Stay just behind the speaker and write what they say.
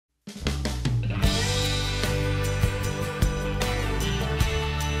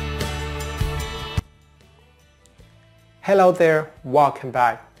Hello there, welcome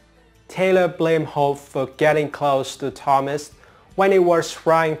back. Taylor blamed Hope for getting close to Thomas when he was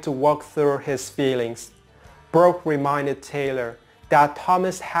trying to walk through his feelings. Brooke reminded Taylor that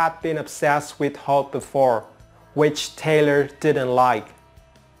Thomas had been obsessed with Hope before, which Taylor didn't like.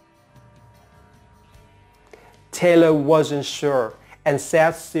 Taylor wasn't sure and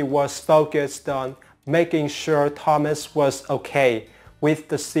said she was focused on making sure Thomas was okay with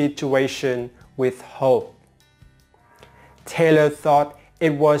the situation with Hope. Taylor thought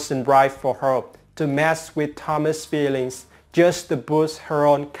it wasn't right for Hope to mess with Thomas' feelings just to boost her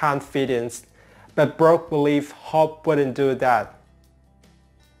own confidence, but Brooke believed Hope wouldn't do that.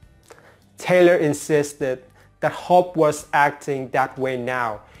 Taylor insisted that Hope was acting that way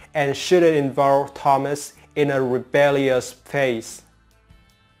now and shouldn't involve Thomas in a rebellious phase.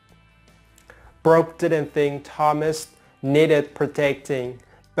 Brooke didn't think Thomas needed protecting,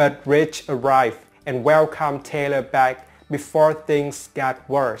 but Rich arrived and welcomed Taylor back before things got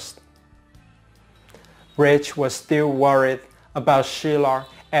worse. Rich was still worried about Sheila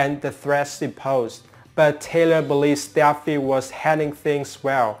and the threats she posed, but Taylor believed Steffi was handling things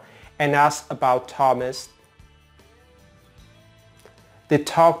well and asked about Thomas. They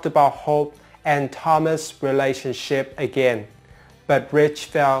talked about Hope and Thomas' relationship again, but Rich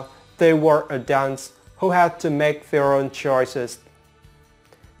felt they were adults who had to make their own choices.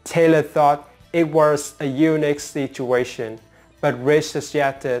 Taylor thought it was a unique situation, but Rich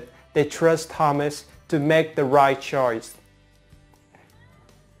suggested they trust Thomas to make the right choice.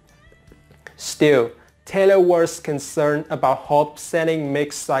 Still, Taylor was concerned about Hope sending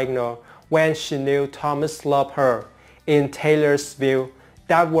mixed signals when she knew Thomas loved her. In Taylor's view,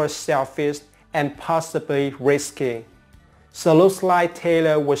 that was selfish and possibly risky. So looks like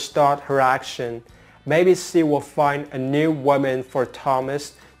Taylor will start her action. Maybe she will find a new woman for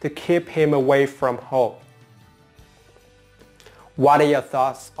Thomas to keep him away from Hope. What are your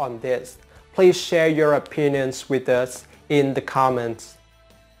thoughts on this? Please share your opinions with us in the comments.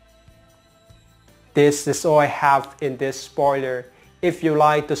 This is all I have in this spoiler. If you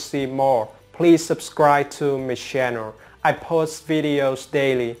like to see more, please subscribe to my channel. I post videos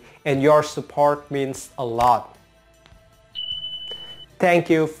daily and your support means a lot. Thank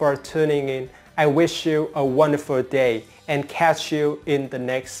you for tuning in. I wish you a wonderful day and catch you in the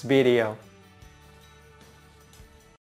next video.